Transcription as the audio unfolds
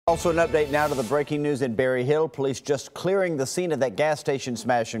Also an update now to the breaking news in Berry Hill. Police just clearing the scene of that gas station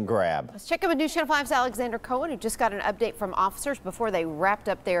smash and grab. Let's check in with News Channel 5's Alexandra Cohen, who just got an update from officers before they wrapped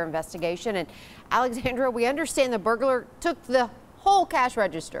up their investigation. And Alexandra, we understand the burglar took the whole cash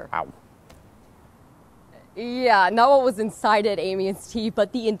register. Wow. Yeah, not what was inside it, Amy and Steve,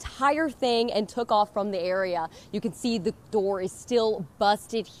 but the entire thing, and took off from the area. You can see the door is still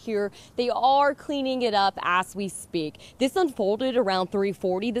busted here. They are cleaning it up as we speak. This unfolded around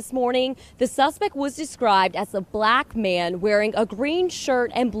 3:40 this morning. The suspect was described as a black man wearing a green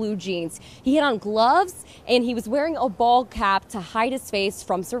shirt and blue jeans. He had on gloves and he was wearing a ball cap to hide his face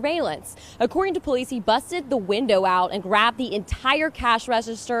from surveillance. According to police, he busted the window out and grabbed the entire cash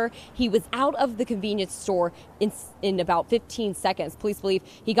register. He was out of the convenience store in about 15 seconds. Police believe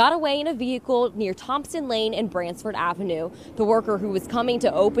he got away in a vehicle near Thompson Lane and Bransford Avenue. The worker who was coming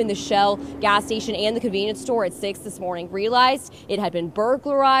to open the Shell gas station and the convenience store at 6 this morning realized it had been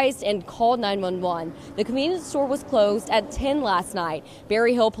burglarized and called 911. The convenience store was closed at 10 last night.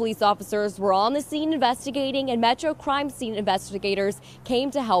 Berry Hill police officers were on the scene investigating, and Metro crime scene investigators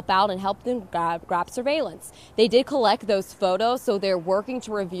came to help out and help them grab surveillance. They did collect those photos, so they're working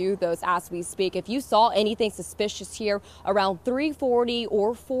to review those as we speak. If you saw anything suspicious here around 3:40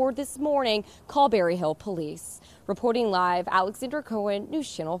 or 4 this morning, call Berry Hill Police. Reporting live, Alexandra Cohen, News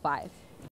Channel 5.